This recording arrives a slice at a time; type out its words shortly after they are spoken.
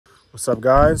What's up,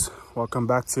 guys? Welcome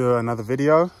back to another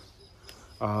video.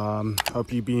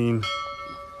 Hope you've been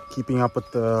keeping up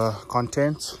with the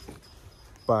content,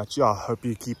 but yeah, hope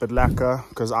you keep it lekker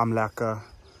because I'm lekker.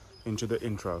 Into the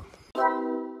intro.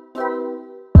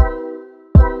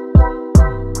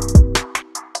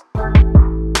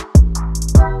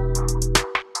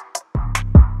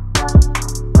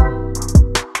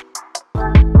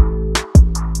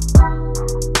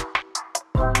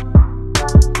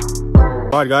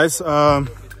 Alright guys, I'm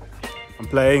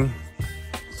playing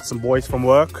some boys from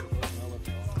work.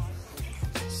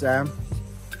 Sam,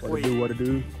 what to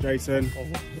do, Jason,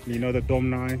 you know the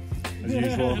Dom 9 as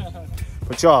usual.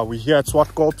 But yeah, we're here at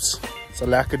Swartkops. It's a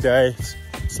lekker day,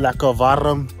 it's lekker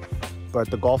warm, but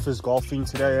the golf is golfing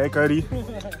today, eh Cody?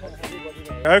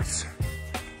 Folks,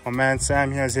 my man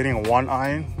Sam here is hitting a 1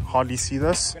 iron, hardly see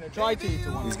this.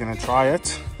 He's gonna try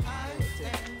it,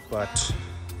 but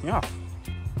yeah.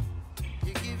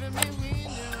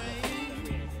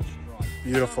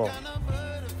 Beautiful.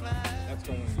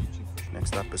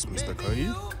 Next up is Mr. Cody.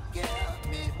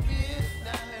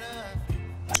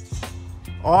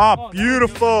 Oh,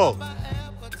 beautiful.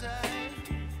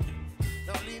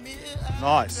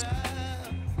 Nice.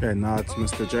 Okay, now it's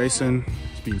Mr. Jason.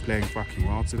 He's been playing fucking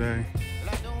well today.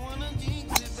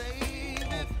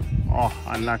 Oh,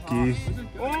 unlucky.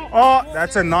 Oh,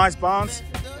 that's a nice bounce.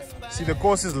 See, the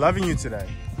course is loving you today.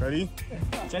 Ready?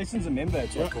 Jason's a member at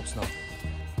Swartkops now.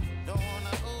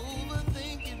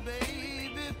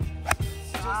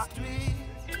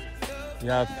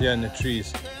 Yeah, up here in the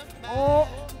trees. Oh.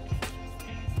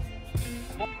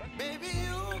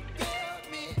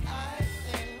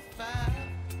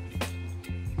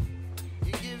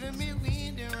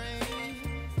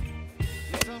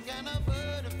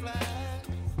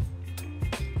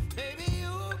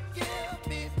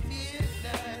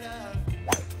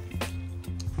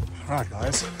 Alright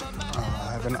guys,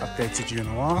 I haven't updated you in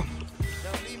a while,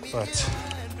 but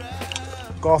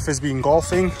golf has been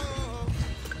golfing.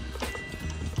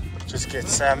 Just get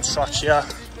Sam's shot here.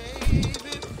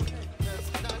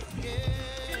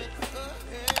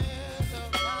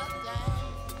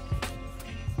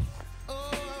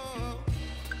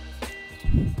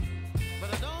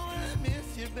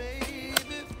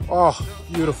 Oh,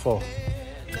 beautiful.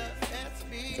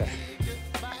 Okay.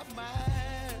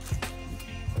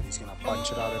 But he's gonna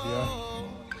punch it out of here.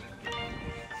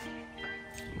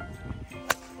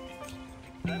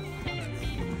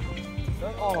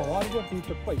 Oh, why did you beat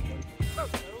the plate?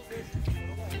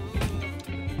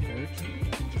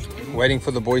 Waiting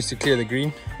for the boys to clear the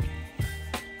green.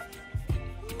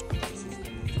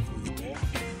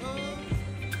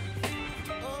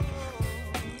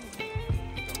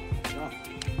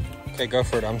 Okay, go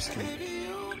for it. I'm just kidding.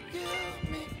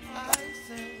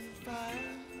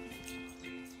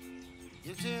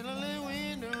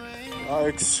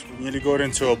 Alex, we nearly got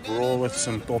into a brawl with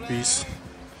some toppies.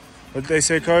 What did they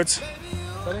say, Coach?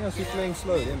 Telling us we're playing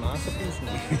slow, they're masterpieces.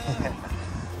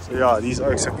 So yeah, these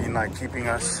oaks have been like keeping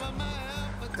us.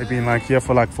 They've been like here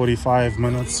for like 45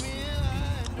 minutes.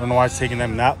 I don't know why it's taking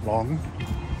them that long.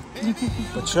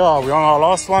 But yeah, we're on our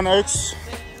last one, Oaks.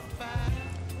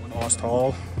 Last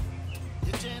hole.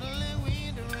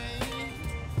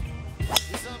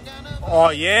 Oh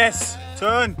yes!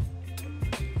 Turn!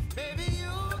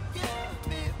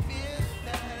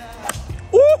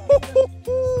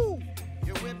 Ooh-hoo-hoo-hoo.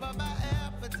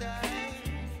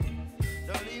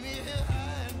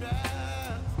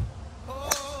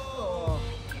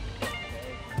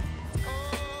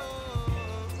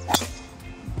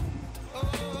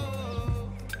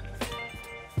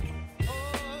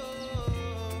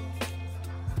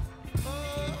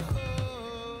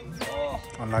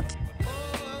 Unlucky.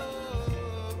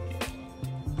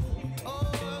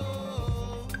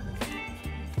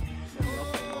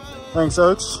 Thanks,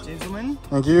 Oaks. Gentlemen.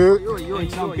 Thank you.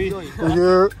 Thank you. Thank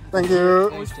you. Thank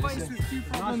you.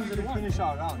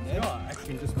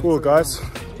 Cool, guys.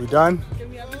 We're done.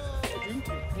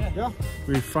 Yeah.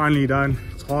 We're finally done.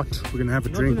 It's hot. We're gonna have a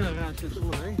drink.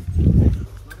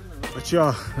 But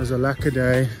yeah, it was a lekker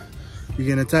day. You're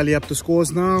gonna tally up the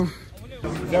scores now.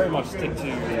 Very much stick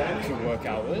to work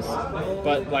hours,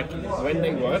 but like when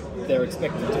they work, they're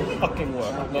expected to fucking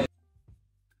work. Not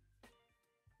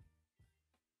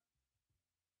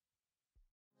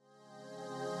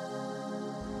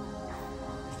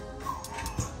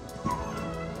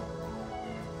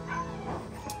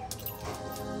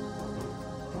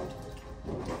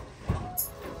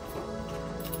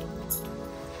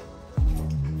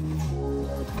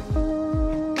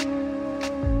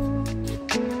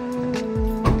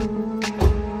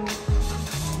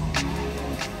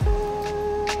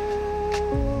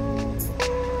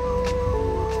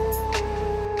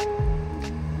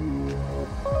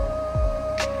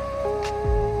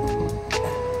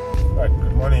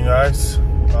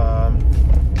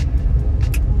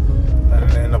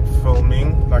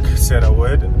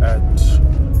at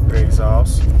Greg's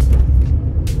house.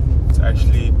 It's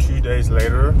actually 2 days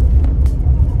later.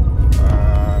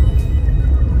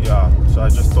 Yeah, so I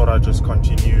just thought I'd just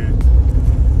continue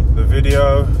the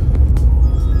video.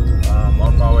 I'm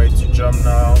on my way to gym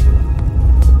now,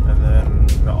 and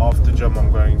then after gym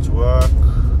I'm going to work.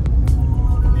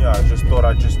 Yeah, I just thought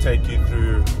I'd just take you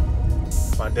through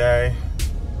my day.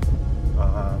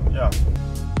 Yeah.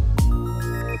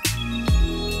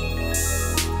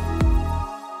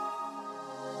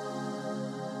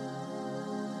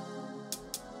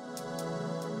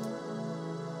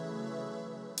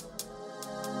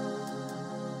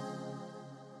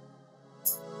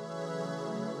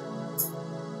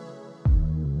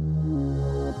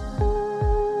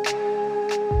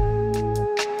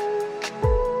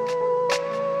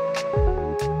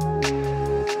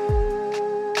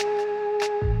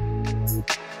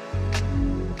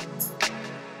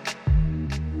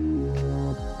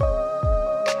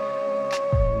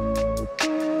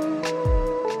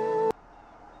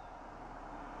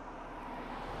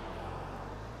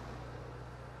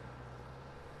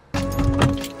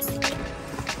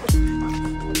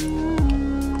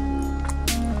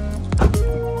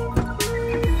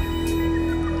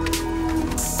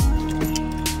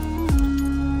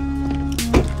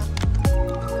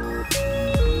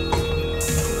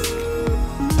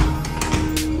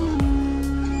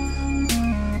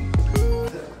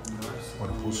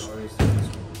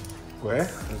 Where?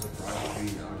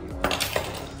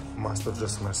 Must have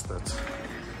just missed it.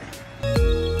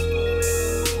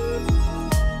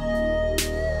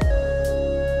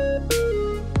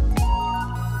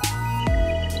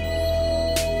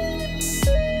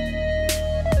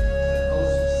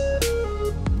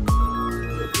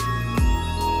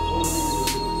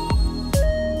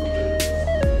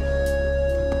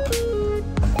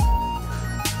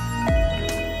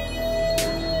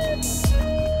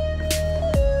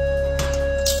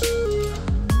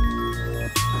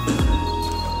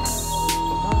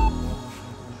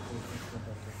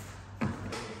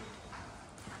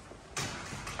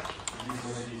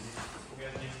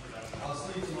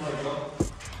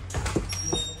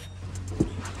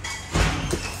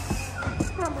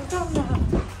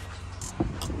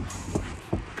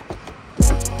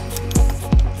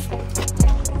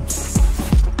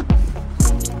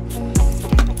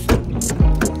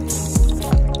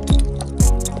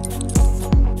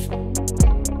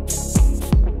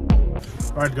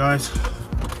 Alright guys,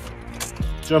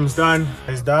 gym's done,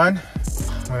 it's done.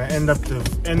 I'm gonna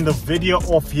end the video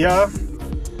off here.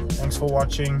 Thanks for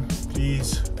watching.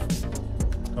 Please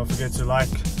don't forget to like,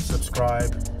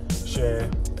 subscribe, share,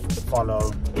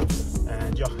 follow,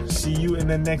 and yeah, see you in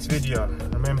the next video.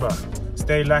 Remember,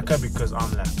 stay lacquer because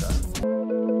I'm lacquer.